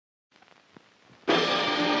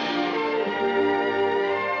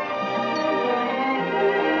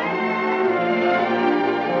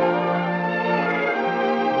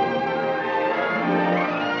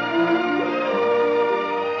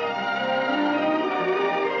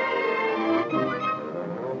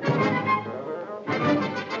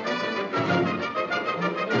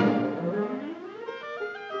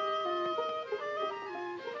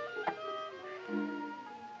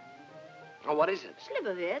is it?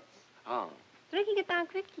 Slivovitz. Oh. Drinking it down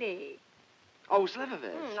quickly. Oh,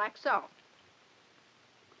 Slivovitz. Like so.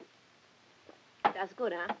 That's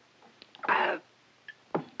good, huh?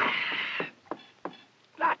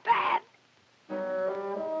 Not bad.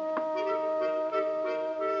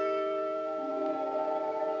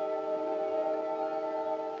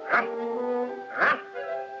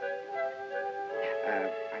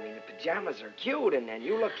 The pajamas are cute, and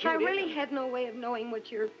you look cute. I really had no way of knowing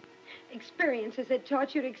what your experiences had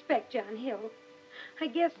taught you to expect, John Hill. I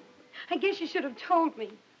guess you should have told me.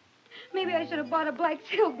 Maybe I should have bought a black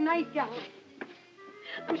silk nightgown.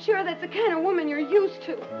 I'm sure that's the kind of woman you're used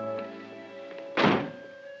to.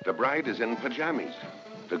 The bride is in pajamas.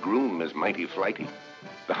 The groom is mighty flighty.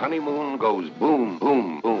 The honeymoon goes boom,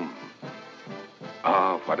 boom, boom.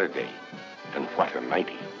 Ah, what a day, and what a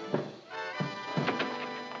nighty.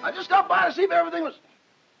 I just stopped by to see if everything was...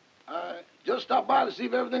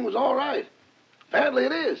 all right. Apparently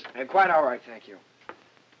it is. Quite all right, thank you.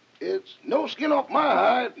 It's no skin off my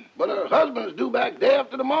hide, but her husband's due back day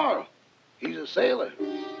after tomorrow. He's a sailor.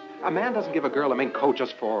 A man doesn't give a girl a mink coat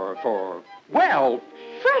just for... Well...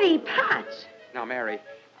 Freddie Potts! Now, Mary...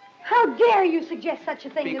 How dare you suggest such a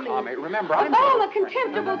thing Be to me? calm. Remember, Of all the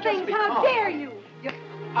contemptible things, how dare you?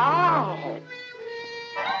 Ow!